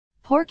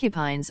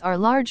Porcupines are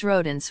large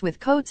rodents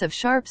with coats of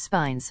sharp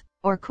spines,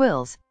 or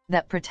quills,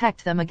 that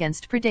protect them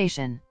against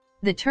predation.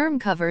 The term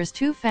covers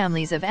two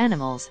families of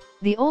animals,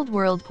 the Old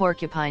World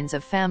porcupines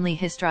of family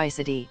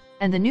Hystricidae,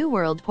 and the New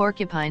World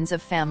porcupines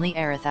of family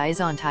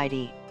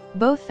Erythizontidae.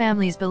 Both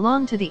families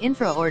belong to the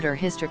infraorder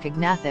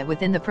Hystricognathia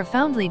within the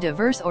profoundly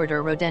diverse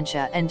order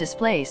Rodentia and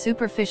display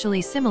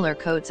superficially similar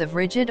coats of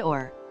rigid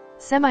or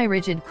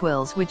semi-rigid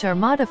quills which are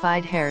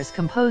modified hairs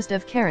composed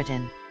of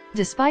keratin.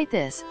 Despite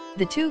this,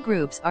 the two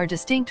groups are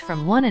distinct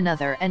from one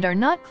another and are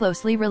not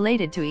closely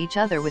related to each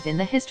other within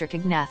the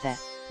Hystricognathia.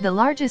 The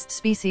largest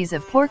species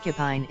of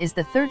porcupine is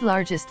the third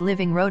largest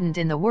living rodent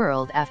in the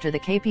world after the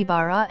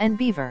capybara and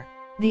beaver.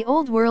 The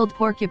Old World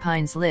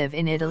porcupines live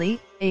in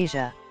Italy,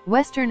 Asia,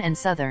 Western and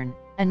Southern,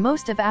 and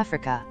most of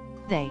Africa.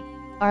 They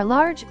are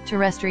large,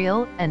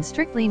 terrestrial, and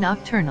strictly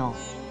nocturnal.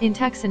 In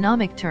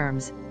taxonomic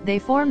terms, they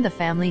form the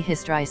family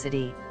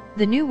Hystricidae.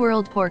 The New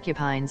World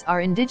porcupines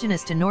are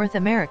indigenous to North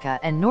America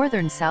and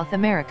northern South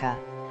America.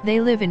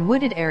 They live in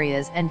wooded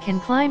areas and can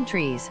climb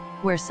trees,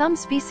 where some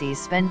species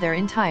spend their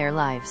entire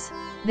lives.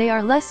 They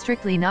are less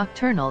strictly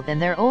nocturnal than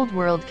their Old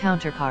World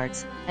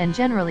counterparts, and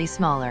generally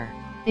smaller.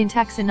 In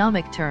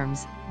taxonomic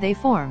terms, they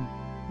form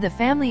the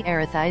family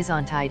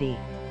Erythizontidae.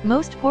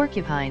 Most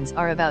porcupines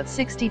are about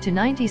 60 to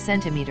 90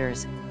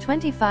 centimeters,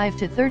 25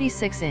 to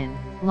 36 in,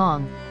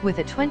 long, with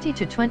a 20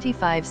 to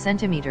 25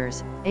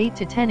 centimeters, 8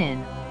 to 10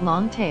 in,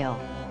 long tail.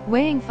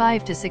 Weighing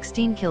 5 to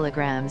 16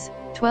 kilograms,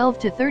 12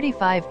 to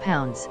 35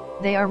 pounds,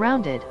 they are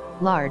rounded,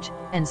 large,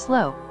 and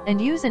slow,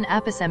 and use an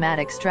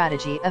aposematic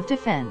strategy of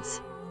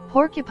defense.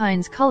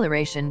 Porcupine's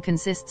coloration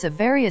consists of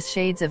various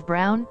shades of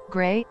brown,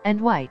 gray, and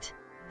white.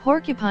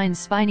 Porcupine's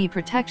spiny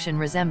protection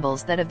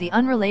resembles that of the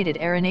unrelated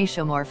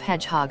Erinacomorph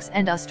hedgehogs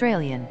and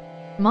Australian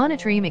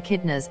monitory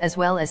echidnas as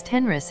well as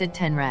Tenricid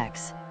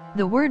tenrex.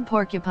 The word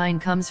porcupine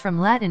comes from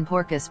Latin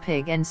porcus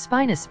pig and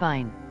spina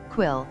spine,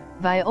 quill,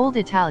 via Old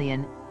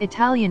Italian,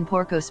 Italian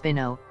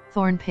porcospino,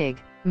 thorn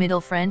pig,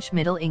 Middle French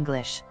Middle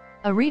English.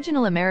 A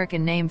regional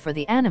American name for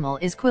the animal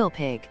is quill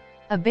pig.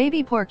 A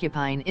baby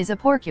porcupine is a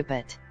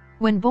porcupit.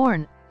 When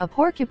born, a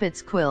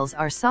porcupit's quills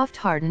are soft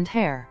hardened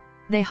hair.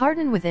 They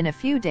harden within a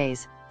few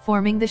days,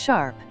 forming the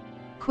sharp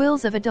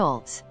quills of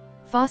adults.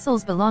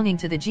 Fossils belonging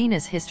to the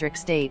genus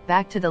Hystrix date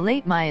back to the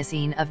late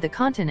Miocene of the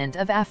continent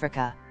of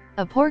Africa.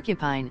 A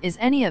porcupine is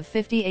any of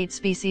 58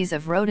 species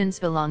of rodents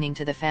belonging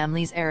to the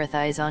families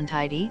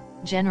Erythizontidae,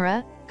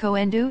 genera,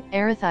 Coendu,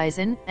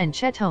 Erythizon, and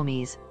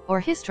Chetomes,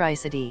 or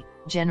Hystricidae,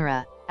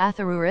 genera,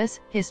 Atharurus,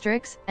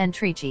 Hystrix, and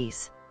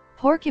Trichis.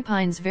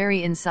 Porcupines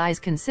vary in size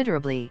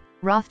considerably.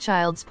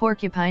 Rothschild's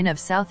porcupine of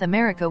South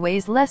America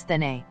weighs less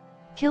than a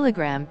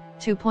kilogram,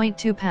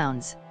 2.2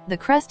 pounds. The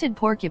crested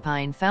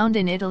porcupine found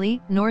in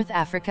Italy, North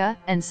Africa,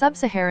 and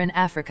Sub-Saharan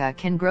Africa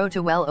can grow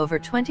to well over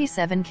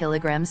 27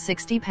 kilograms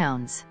 60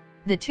 pounds.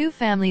 The two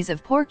families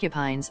of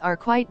porcupines are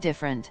quite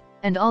different,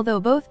 and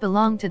although both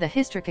belong to the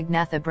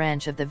Hystricognathia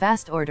branch of the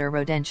vast order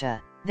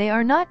Rodentia, they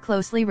are not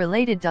closely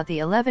related. The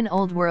 11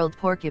 Old World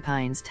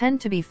porcupines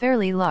tend to be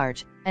fairly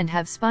large, and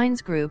have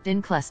spines grouped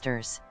in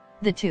clusters.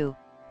 The two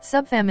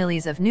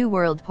subfamilies of New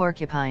World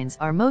porcupines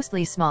are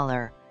mostly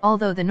smaller,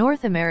 although the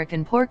North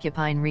American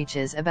porcupine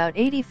reaches about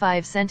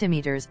 85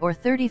 centimeters or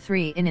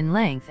 33 in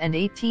length and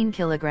 18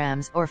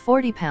 kilograms or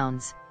 40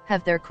 pounds,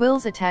 have their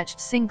quills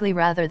attached singly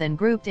rather than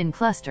grouped in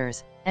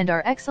clusters, and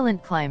are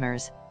excellent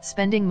climbers,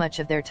 spending much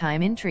of their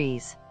time in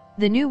trees.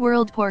 The New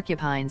World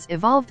porcupines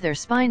evolved their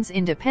spines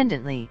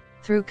independently,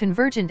 through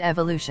convergent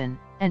evolution,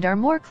 and are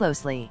more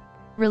closely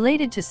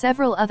related to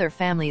several other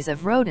families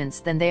of rodents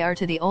than they are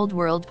to the Old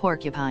World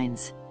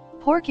porcupines.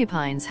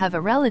 Porcupines have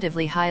a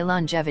relatively high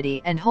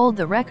longevity and hold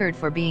the record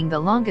for being the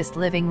longest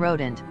living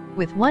rodent,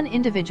 with one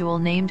individual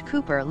named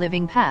Cooper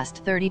living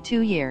past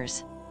 32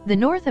 years. The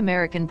North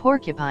American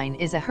porcupine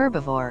is a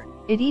herbivore.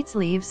 It eats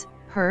leaves,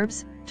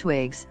 herbs,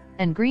 twigs,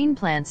 and green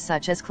plants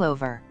such as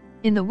clover.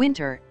 In the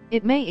winter,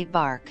 it may eat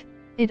bark.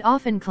 It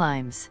often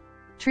climbs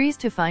trees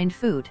to find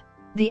food.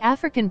 The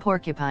African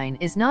porcupine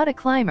is not a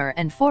climber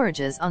and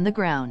forages on the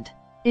ground.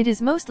 It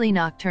is mostly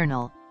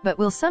nocturnal, but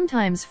will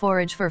sometimes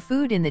forage for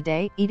food in the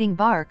day, eating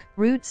bark,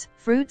 roots,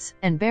 fruits,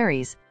 and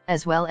berries,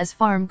 as well as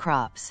farm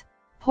crops.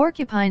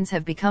 Porcupines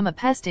have become a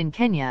pest in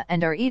Kenya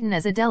and are eaten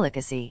as a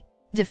delicacy.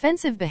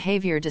 Defensive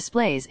behavior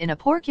displays in a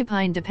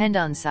porcupine depend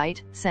on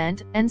sight,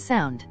 scent, and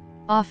sound.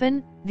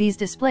 Often, these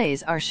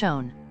displays are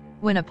shown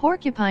when a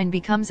porcupine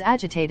becomes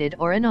agitated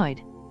or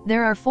annoyed.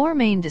 There are four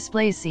main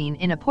displays seen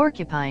in a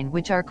porcupine,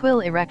 which are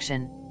quill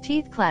erection,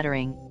 teeth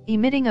clattering,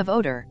 emitting of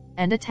odor,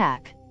 and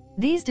attack.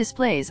 These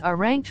displays are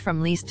ranked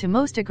from least to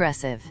most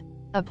aggressive.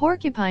 A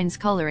porcupine's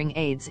coloring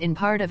aids in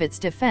part of its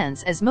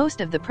defense, as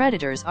most of the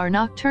predators are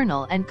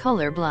nocturnal and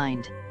color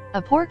blind.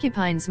 A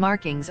porcupine's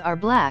markings are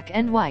black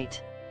and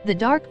white. The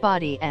dark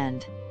body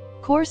and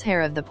coarse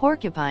hair of the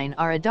porcupine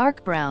are a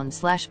dark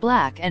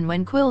brown/black, and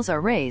when quills are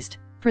raised,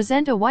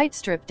 present a white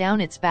strip down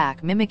its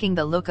back mimicking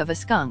the look of a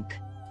skunk.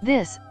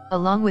 This,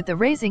 along with the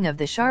raising of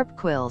the sharp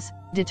quills,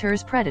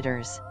 deters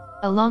predators.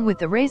 Along with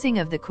the raising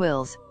of the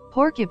quills,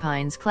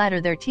 Porcupines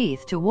clatter their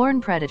teeth to warn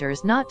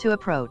predators not to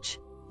approach.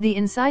 The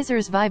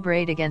incisors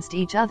vibrate against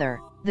each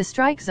other, the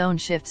strike zone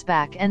shifts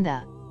back and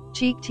the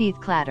cheek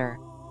teeth clatter.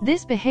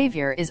 This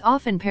behavior is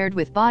often paired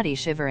with body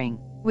shivering,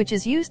 which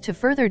is used to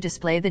further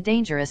display the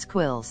dangerous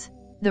quills.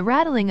 The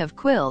rattling of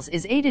quills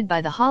is aided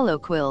by the hollow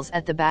quills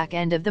at the back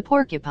end of the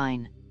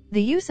porcupine.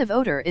 The use of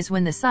odor is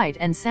when the sight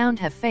and sound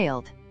have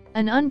failed.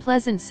 An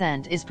unpleasant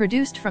scent is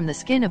produced from the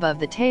skin above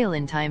the tail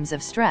in times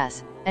of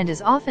stress, and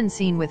is often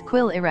seen with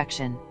quill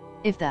erection.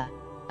 If the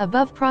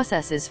above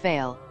processes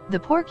fail, the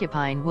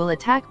porcupine will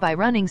attack by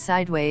running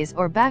sideways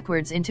or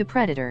backwards into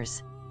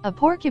predators. A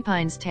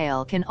porcupine's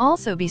tail can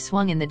also be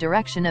swung in the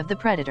direction of the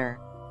predator.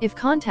 If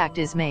contact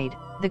is made,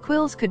 the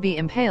quills could be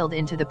impaled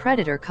into the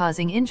predator,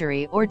 causing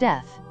injury or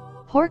death.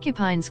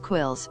 Porcupines'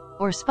 quills,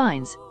 or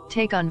spines,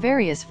 take on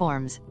various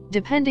forms,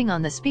 depending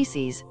on the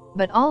species,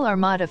 but all are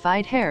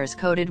modified hairs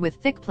coated with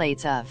thick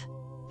plates of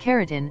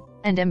keratin,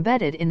 and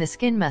embedded in the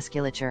skin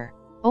musculature.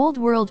 Old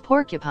World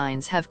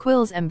porcupines have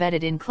quills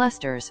embedded in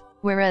clusters,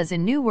 whereas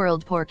in New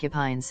World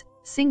porcupines,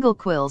 single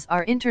quills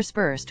are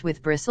interspersed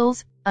with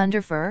bristles,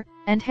 underfur,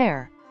 and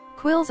hair.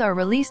 Quills are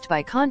released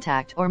by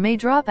contact or may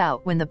drop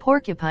out when the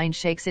porcupine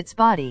shakes its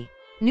body.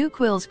 New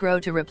quills grow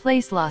to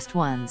replace lost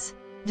ones.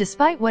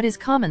 Despite what is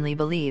commonly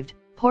believed,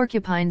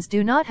 porcupines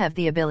do not have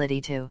the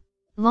ability to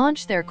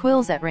launch their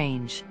quills at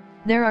range.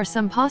 There are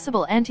some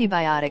possible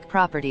antibiotic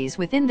properties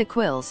within the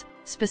quills,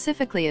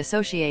 specifically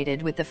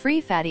associated with the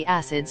free fatty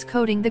acids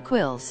coating the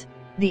quills.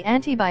 The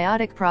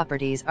antibiotic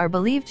properties are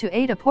believed to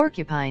aid a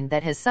porcupine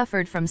that has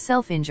suffered from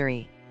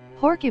self-injury.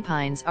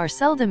 Porcupines are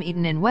seldom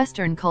eaten in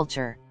Western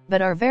culture,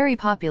 but are very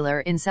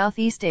popular in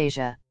Southeast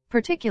Asia,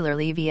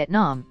 particularly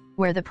Vietnam,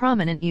 where the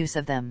prominent use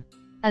of them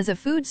as a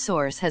food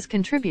source has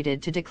contributed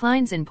to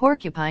declines in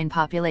porcupine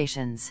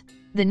populations.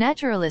 The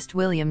naturalist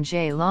William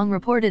J. Long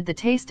reported the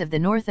taste of the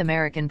North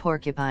American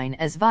porcupine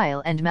as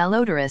vile and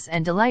malodorous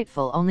and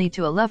delightful only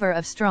to a lover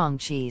of strong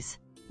cheese.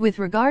 With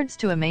regards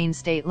to a Maine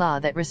state law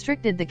that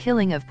restricted the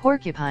killing of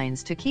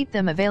porcupines to keep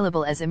them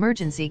available as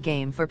emergency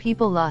game for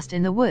people lost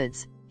in the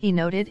woods, he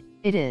noted,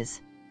 "It is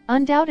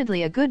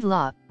undoubtedly a good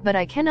law, but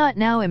I cannot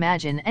now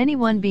imagine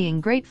anyone being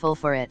grateful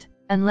for it,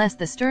 unless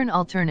the stern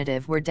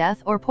alternative were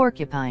death or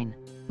porcupine."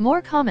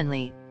 More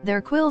commonly,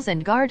 their quills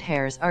and guard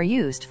hairs are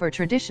used for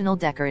traditional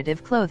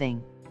decorative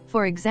clothing.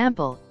 For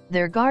example,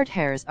 their guard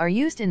hairs are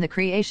used in the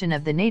creation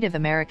of the Native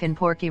American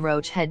porky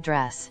roach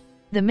headdress.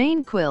 The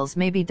main quills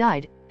may be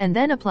dyed, and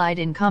then applied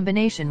in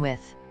combination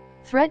with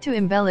thread to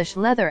embellish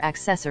leather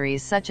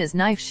accessories such as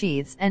knife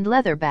sheaths and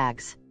leather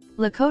bags.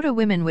 Lakota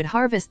women would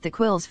harvest the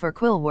quills for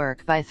quill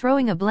work by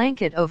throwing a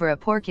blanket over a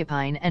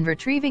porcupine and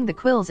retrieving the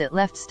quills it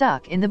left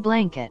stuck in the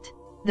blanket.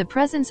 The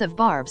presence of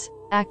barbs,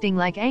 acting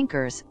like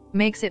anchors,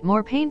 makes it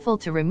more painful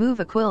to remove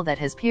a quill that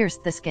has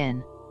pierced the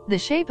skin. The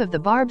shape of the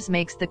barbs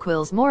makes the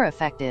quills more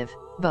effective,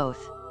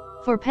 both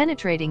for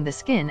penetrating the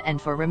skin and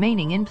for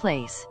remaining in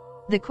place.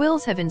 The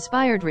quills have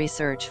inspired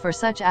research for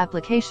such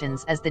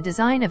applications as the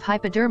design of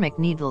hypodermic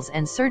needles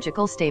and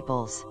surgical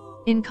staples.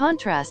 In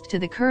contrast to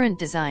the current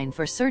design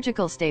for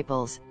surgical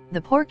staples,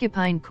 the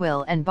porcupine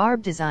quill and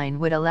barb design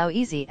would allow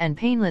easy and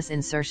painless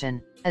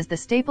insertion, as the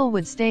staple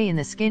would stay in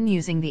the skin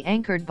using the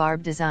anchored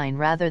barb design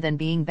rather than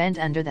being bent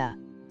under the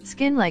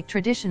skin like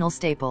traditional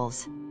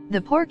staples.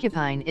 The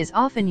porcupine is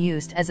often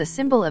used as a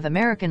symbol of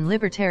American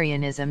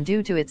libertarianism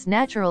due to its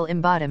natural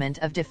embodiment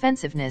of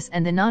defensiveness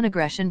and the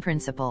non-aggression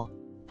principle.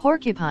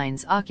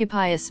 Porcupines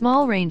occupy a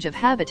small range of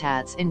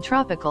habitats in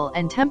tropical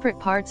and temperate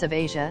parts of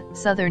Asia,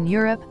 southern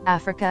Europe,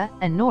 Africa,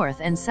 and North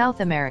and South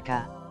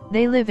America.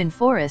 They live in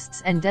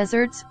forests and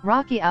deserts,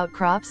 rocky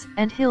outcrops,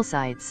 and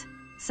hillsides.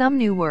 Some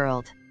New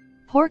World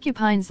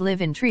porcupines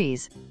live in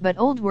trees, but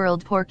Old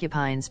World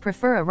porcupines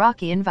prefer a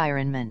rocky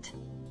environment.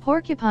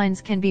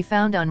 Porcupines can be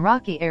found on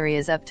rocky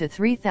areas up to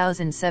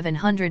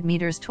 3,700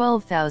 meters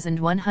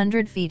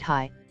 12,100 feet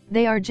high.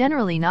 They are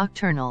generally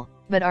nocturnal,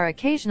 but are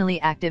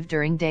occasionally active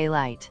during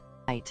daylight.